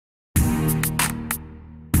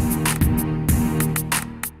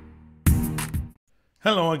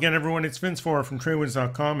Hello again, everyone. It's Vince Fora from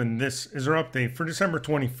TradeWinds.com, and this is our update for December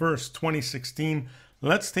 21st, 2016.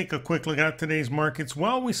 Let's take a quick look at today's markets.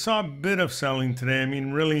 Well, we saw a bit of selling today. I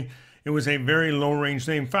mean, really, it was a very low range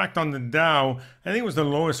day. In fact, on the Dow, I think it was the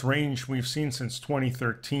lowest range we've seen since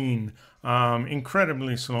 2013.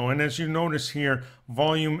 Incredibly slow. And as you notice here,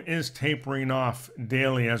 volume is tapering off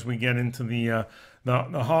daily as we get into the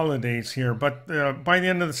holidays here. But by the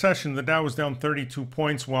end of the session, the Dow was down 32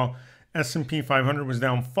 points, while S&P 500 was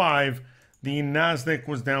down 5, the Nasdaq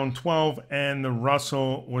was down 12, and the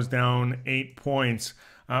Russell was down 8 points.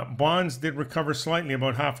 Bonds did recover slightly,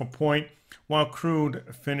 about half a point, while crude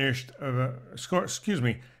finished,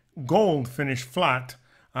 gold finished flat.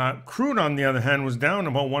 Crude, on the other hand, was down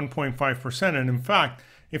about 1.5%, and in fact,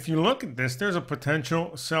 if you look at this, there's a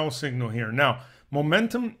potential sell signal here. Now,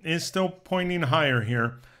 momentum is still pointing higher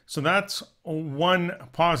here, so that's one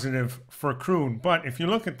positive for crude. But if you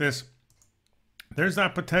look at this, there's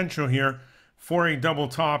that potential here for a double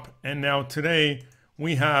top, and now today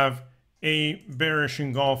we have a bearish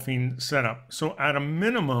engulfing setup. So at a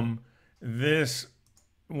minimum, this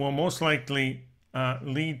will most likely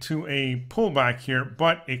lead to a pullback here,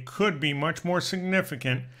 but it could be much more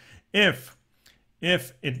significant if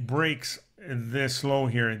it breaks this low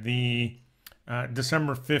here, the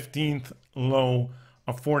December 15th low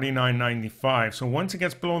of 49.95. So once it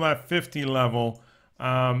gets below that 50 level,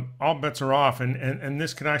 all bets are off, and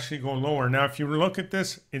this could actually go lower. Now, if you look at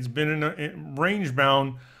this, it's been in a range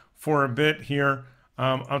bound for a bit here,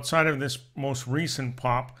 outside of this most recent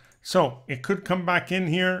pop. So it could come back in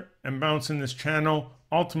here and bounce in this channel.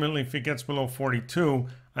 Ultimately, if it gets below 42,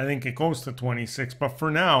 I think it goes to 26. But for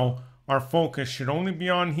now, our focus should only be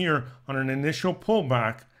on here on an initial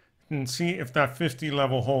pullback and see if that 50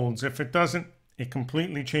 level holds. If it doesn't, it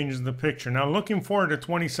completely changes the picture. Now, looking forward to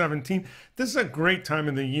 2017, this is a great time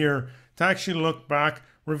of the year to actually look back,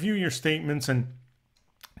 review your statements, and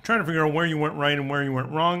try to figure out where you went right and where you went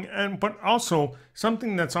wrong. But also,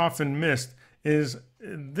 something that's often missed is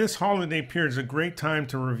this holiday period is a great time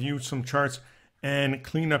to review some charts and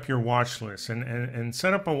clean up your watch list and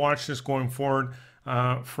set up a watch list going forward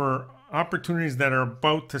for opportunities that are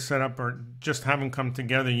about to set up or just haven't come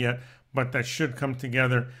together yet, but that should come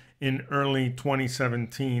together in early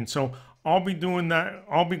 2017. So I'll be doing that.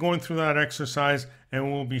 I'll be going through that exercise,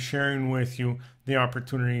 and we'll be sharing with you the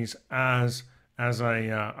opportunities as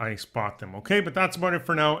I spot them. Okay, but that's about it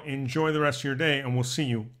for now. Enjoy the rest of your day, and we'll see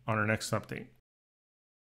you on our next update.